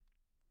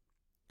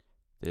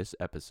This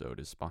episode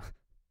is sponsored.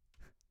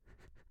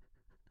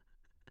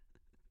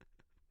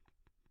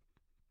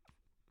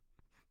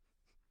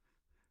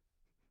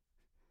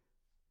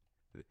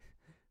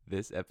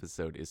 This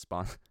episode is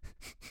sponsored.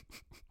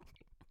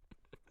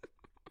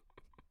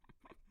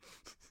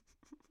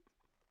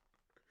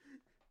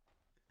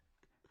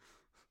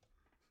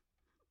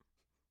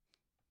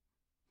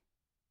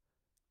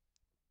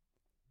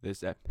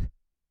 This ep.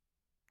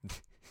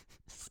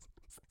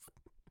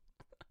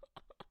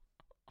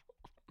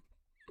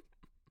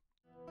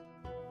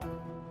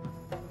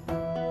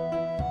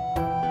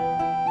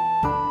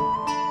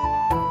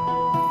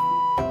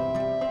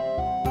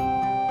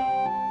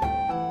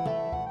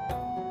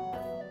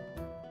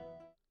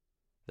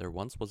 There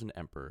once was an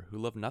emperor who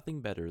loved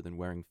nothing better than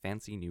wearing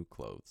fancy new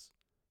clothes.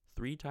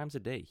 3 times a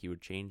day he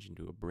would change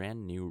into a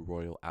brand new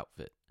royal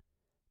outfit.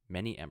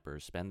 Many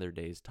emperors spend their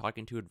days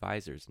talking to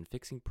advisors and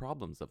fixing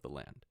problems of the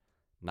land.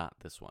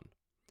 Not this one.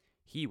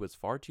 He was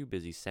far too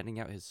busy sending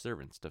out his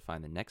servants to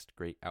find the next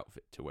great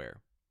outfit to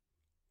wear.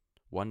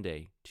 One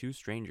day, 2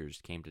 strangers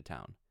came to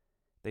town.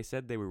 They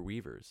said they were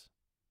weavers.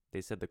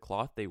 They said the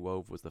cloth they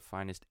wove was the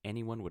finest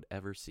anyone would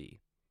ever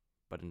see.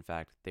 But in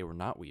fact, they were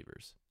not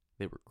weavers.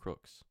 They were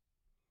crooks.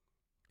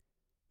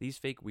 These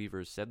fake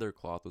weavers said their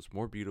cloth was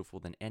more beautiful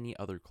than any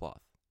other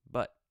cloth,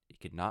 but it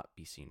could not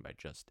be seen by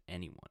just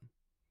anyone.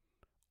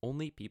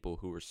 Only people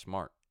who were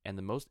smart and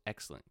the most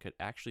excellent could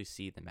actually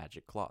see the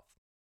magic cloth.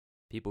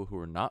 People who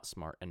were not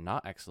smart and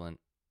not excellent,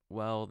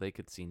 well, they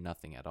could see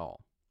nothing at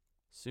all.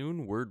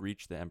 Soon word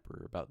reached the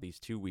emperor about these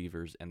 2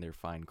 weavers and their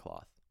fine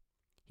cloth.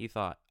 He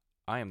thought,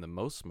 I am the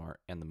most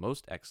smart and the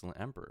most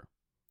excellent emperor.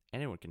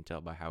 Anyone can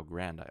tell by how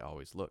grand I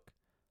always look.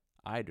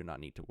 I do not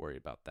need to worry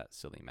about that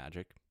silly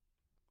magic.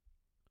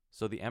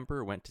 So the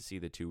emperor went to see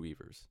the 2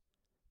 weavers.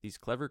 These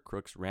clever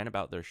crooks ran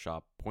about their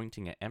shop,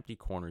 pointing at empty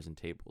corners and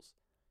tables.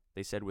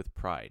 They said with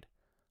pride,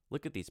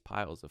 Look at these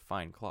piles of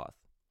fine cloth.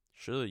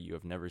 Surely you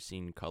have never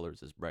seen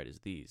colors as bright as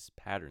these,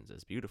 patterns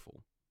as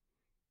beautiful.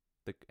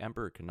 The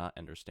emperor could not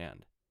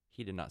understand.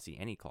 He did not see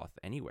any cloth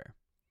anywhere.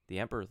 The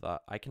emperor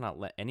thought, I cannot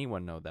let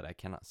anyone know that I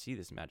cannot see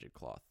this magic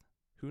cloth.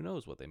 Who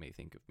knows what they may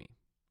think of me?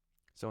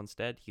 So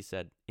instead, he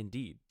said,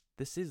 Indeed,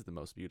 this is the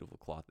most beautiful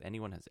cloth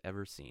anyone has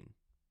ever seen.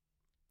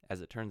 As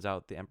it turns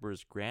out, the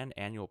emperor's grand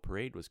annual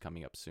parade was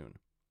coming up soon.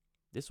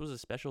 This was a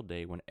special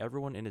day when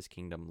everyone in his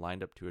kingdom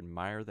lined up to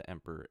admire the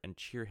emperor and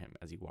cheer him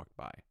as he walked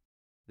by.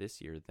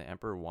 This year, the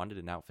emperor wanted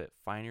an outfit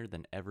finer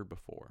than ever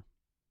before.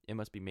 It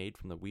must be made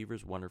from the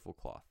weaver's wonderful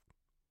cloth.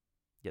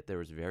 Yet there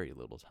was very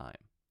little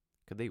time.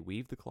 Could they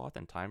weave the cloth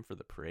in time for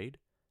the parade?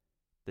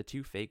 The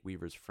 2 fake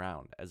weavers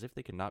frowned, as if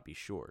they could not be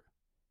sure.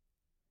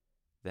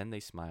 Then they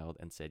smiled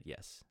and said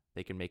yes,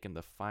 they could make him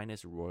the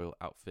finest royal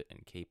outfit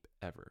and cape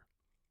ever.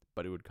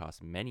 But it would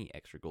cost many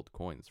extra gold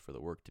coins for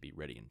the work to be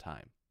ready in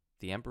time.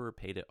 The emperor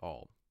paid it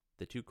all.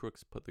 The 2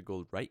 crooks put the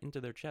gold right into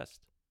their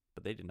chest,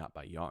 but they did not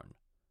buy yarn.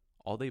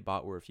 All they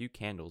bought were a few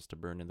candles to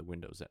burn in the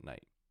windows at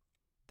night.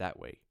 That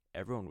way,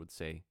 everyone would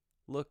say,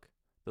 Look,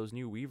 those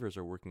new weavers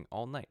are working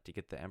all night to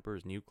get the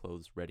emperor's new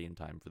clothes ready in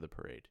time for the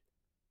parade.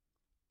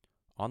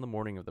 On the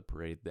morning of the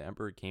parade, the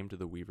emperor came to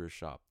the weaver's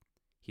shop.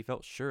 He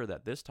felt sure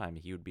that this time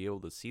he would be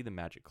able to see the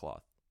magic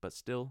cloth, but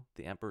still,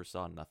 the emperor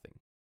saw nothing.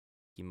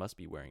 He must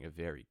be wearing a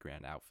very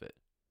grand outfit,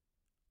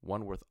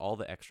 one worth all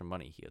the extra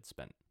money he had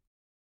spent.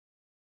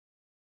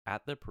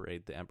 At the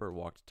parade, the emperor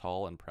walked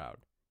tall and proud.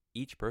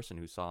 Each person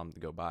who saw him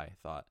go by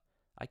thought,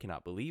 I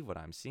cannot believe what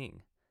I'm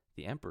seeing.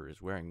 The emperor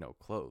is wearing no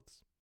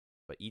clothes.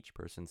 But each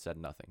person said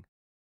nothing.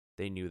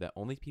 They knew that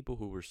only people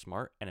who were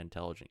smart and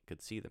intelligent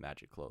could see the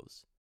magic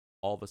clothes.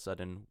 All of a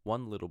sudden,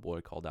 one little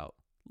boy called out,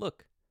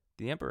 Look,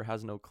 the emperor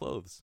has no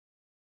clothes.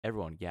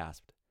 Everyone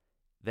gasped.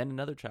 Then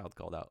another child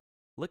called out,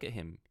 Look at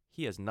him,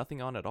 he has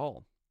nothing on at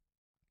all.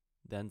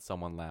 Then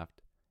someone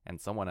laughed,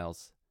 and someone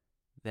else.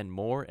 Then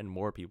more and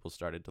more people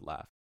started to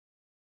laugh.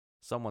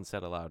 Someone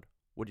said aloud,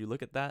 Would you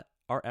look at that?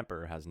 Our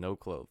emperor has no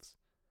clothes.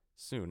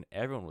 Soon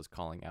everyone was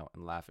calling out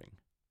and laughing.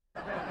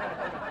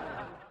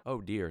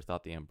 Oh dear,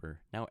 thought the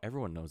emperor, now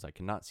everyone knows I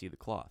cannot see the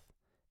cloth.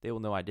 They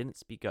will know I didn't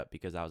speak up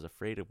because I was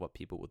afraid of what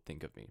people would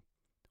think of me.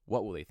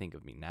 What will they think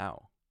of me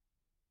now?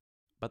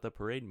 But the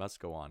parade must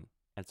go on,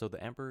 and so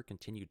the emperor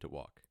continued to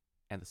walk,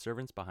 and the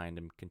servants behind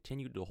him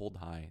continued to hold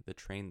high the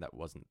train that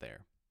wasn't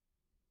there.